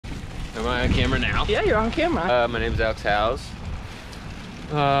Am I on camera now? Yeah, you're on camera. My name's Alex Howes.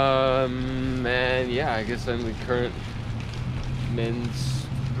 And yeah, I guess I'm the current men's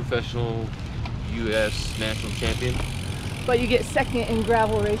professional U.S. national champion. But you get second in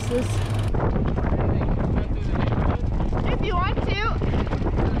gravel races. If you want to.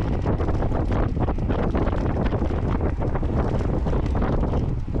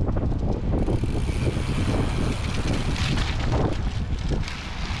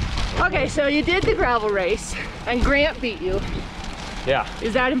 Okay, so you did the gravel race and Grant beat you. Yeah.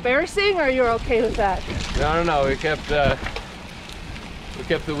 Is that embarrassing or you're okay with that? No. We kept the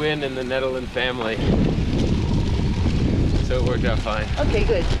win in the Netherlands family, so it worked out fine. Okay,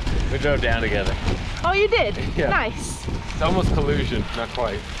 good. We drove down together. Oh, you did? Yeah. Nice. It's almost collusion, not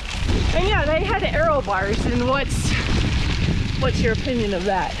quite. And yeah, they had aero bars, and what's your opinion of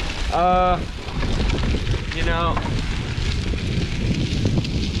that? You know,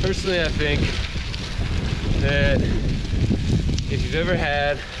 personally I think that if you've ever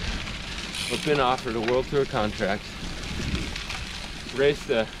had or been offered a World Tour contract, race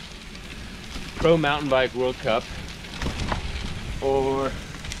the Pro Mountain Bike World Cup, or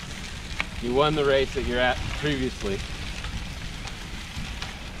you won the race that you're at previously,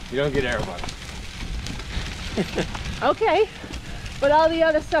 you don't get aero bars. Okay, but all the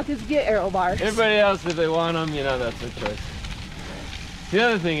other stuff is get aero bars. Everybody else, if they want them, you know, that's their choice. The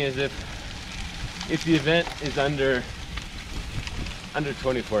other thing is if the event is under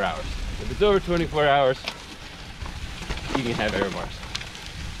 24 hours. If it's over 24 hours, you can have aero bars.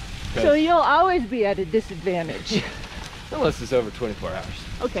 So you'll always be at a disadvantage. Unless it's over 24 hours.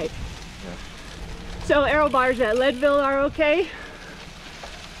 Okay. Yeah. So aero bars at Leadville are okay?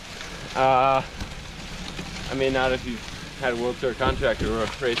 I mean, not if you've had a World Tour contract or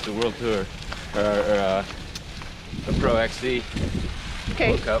raced a World Tour or a Pro XC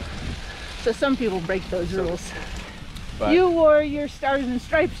Okay. World Cup. So some people break those rules. But, you wore your Stars and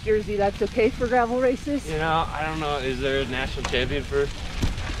Stripes jersey. That's okay for gravel races? You know, I don't know. Is there a national champion for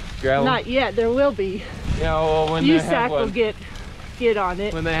gravel? Not yet. There will be. Yeah, well, when they have USAC one, will get on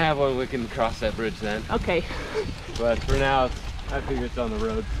it. when they have one, we can cross that bridge then. Okay. But for now, I figure it's on the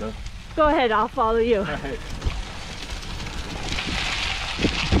road, so. Go ahead. I'll follow you. All right.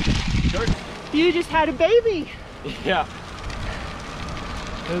 Short. You just had a baby. Yeah.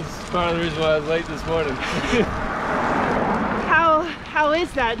 That's part of the reason why I was late this morning. How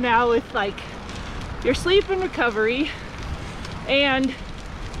is that now with like your sleep and recovery and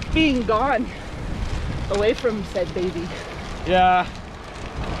being gone away from said baby? Yeah,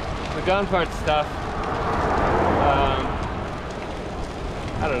 the gun part's tough.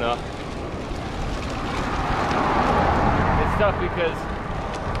 I don't know. It's tough because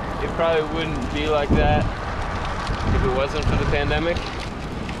it probably wouldn't be like that if it wasn't for the pandemic.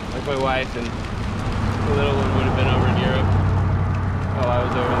 Like my wife and the little one would have been over in Europe while I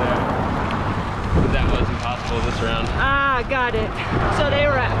was over there. But that wasn't possible this round. Ah, got it. So they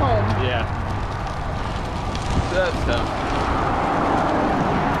were at home. Yeah. So that's tough.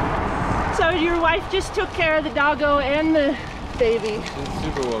 So your wife just took care of the doggo and the baby. She's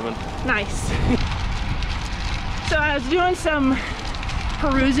Superwoman. Nice. So I was doing some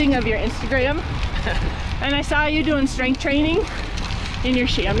perusing of your Instagram and I saw you doing strength training in your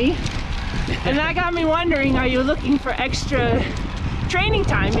chamois. And that got me wondering, are you looking for extra training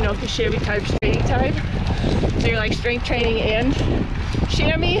time, you know, because chamois type training time? So you're like strength training and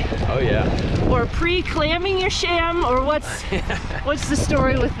chamois? Oh yeah. Or pre-clamming your sham, or what's the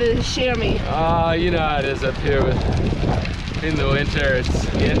story with the chamois? You know how it is up here in the winter.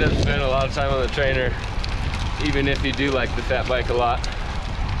 You end up spending a lot of time on the trainer, even if you do like the fat bike a lot.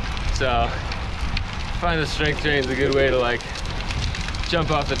 So I find the strength training is a good way to like jump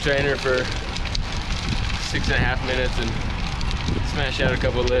off the trainer for 6.5 minutes and smash out a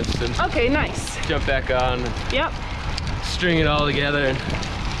couple lifts and Okay, nice. jump back on. Yep. String it all together and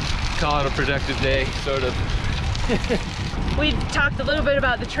call it a productive day, sort of. We talked a little bit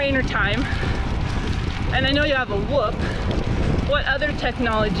about the trainer time, and I know you have a whoop. What other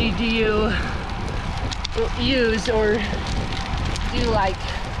technology do you use or do you like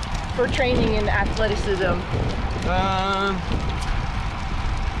for training in athleticism?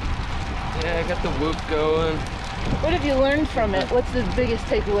 Yeah, I got the whoop going. What have you learned from it? What's the biggest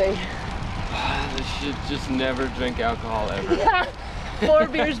takeaway? You should just never drink alcohol ever. 4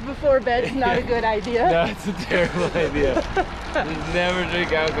 beers before bed's not a good idea. No, it's a terrible idea. Just never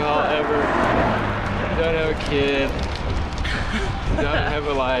drink alcohol ever. Don't have a kid. Don't have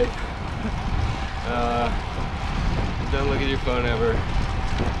a life. Don't look at your phone ever.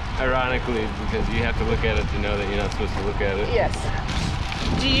 Ironically, because you have to look at it to know that you're not supposed to look at it. Yes.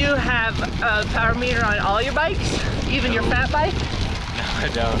 Do you have a power meter on all your bikes? Even your fat bike? No, I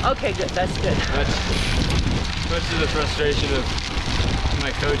don't. Okay, good. That's good. Much to the frustration of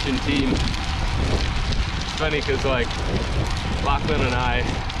my coach and team. It's funny because like Lachlan and I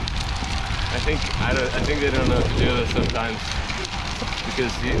think they don't know what to do with us sometimes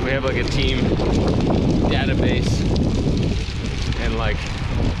because we have like a team database and like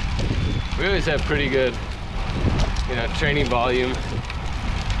we always have pretty good, you know, training volume,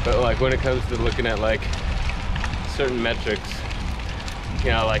 but like when it comes to looking at like certain metrics, you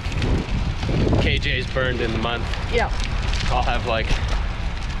know, like KJ's burned in the month. Yeah. I'll have like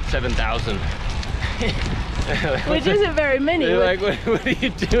 7,000. Which isn't very many. They're like, what are you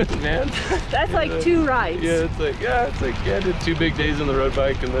doing, man? That's like 2 rides. Yeah, it's like I did 2 big days on the road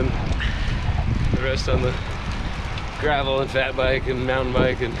bike and then the rest on the gravel and fat bike and mountain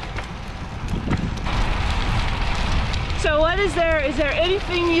bike. And so what is there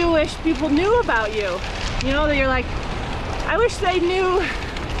anything you wish people knew about you? You know, that you're like, I wish they knew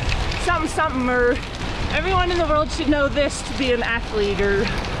something, or everyone in the world should know this to be an athlete or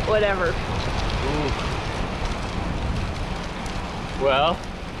whatever. Ooh. Well,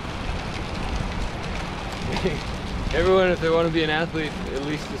 everyone, if they want to be an athlete, at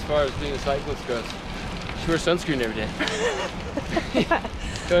least as far as being a cyclist goes, should wear sunscreen every day.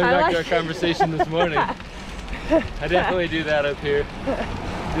 Going back to our conversation this morning, I definitely do that up here.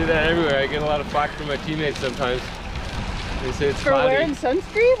 Do that everywhere. I get a lot of flack from my teammates sometimes. They say it's cloudy. For wearing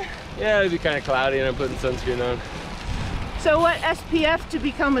sunscreen? Yeah, it'd be kind of cloudy and I'm putting sunscreen on. So what SPF to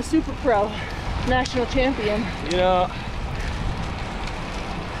become a super pro national champion? You know,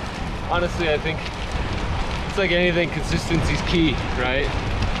 honestly, I think it's like anything, consistency's key, right?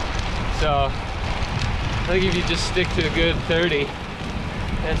 So I think if you just stick to a good 30,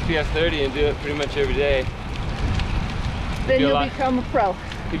 SPF 30, and do it pretty much every day, then you'll become a pro.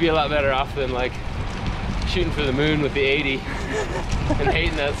 You'd be a lot better off than like shooting for the moon with the 80 and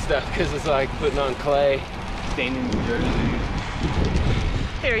hating that stuff because it's like putting on clay, staining the jersey.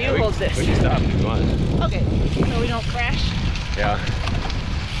 Here, you hold this. We can stop if you want. Okay, so we don't crash. Yeah.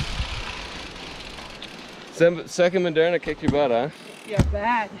 Second Moderna kicked your butt, huh? Yeah,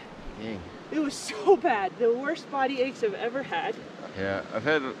 bad. Dang. It was so bad. The worst body aches I've ever had. Yeah, I've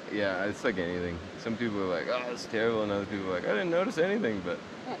had, yeah, it's like anything. Some people are like, oh, it's terrible, and other people are like, I didn't notice anything, but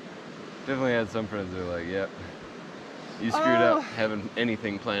definitely had some friends that are like, yep, you screwed up having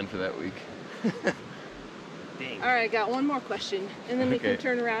anything planned for that week. Dang. All right, I got one more question, and then we can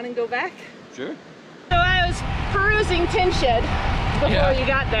turn around and go back. Sure. So I was perusing Tin Shed before you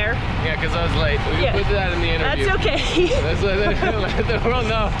got there. Yeah, because I was late. We can put that in the interview. That's okay. That's let the world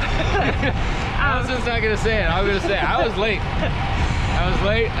know. Alison's not going to say it. I'm going to say it. I was late.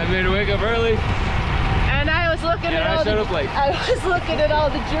 I made her wake up early. And I was looking at all I was looking at all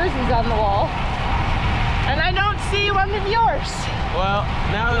the jerseys on the wall. And I don't see one of yours. Well,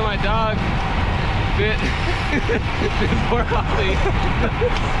 now that my dog bit poor Holly,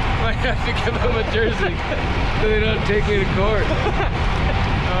 might have to give him a jersey so they don't take me to court.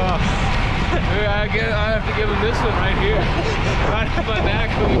 Oh, I have to give him this one right here, right on my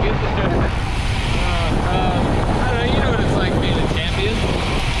back when we get there. I don't know, you know what it's like being a champion.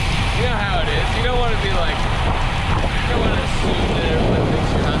 You know how it is. You don't want to be like, you don't want to assume that everyone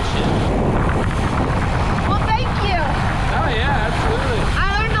thinks you're not shit. Well, thank you. Oh yeah, absolutely. I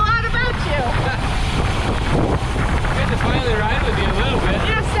learned a lot about you. Good to finally ride with you a little bit.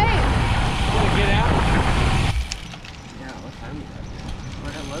 Yeah, same. Want to get out? Yeah, what time is that?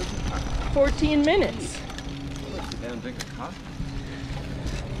 What time was it? 14 minutes. Let's sit down and drink a coffee.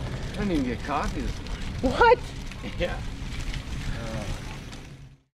 I didn't even get coffee this morning. What? Yeah.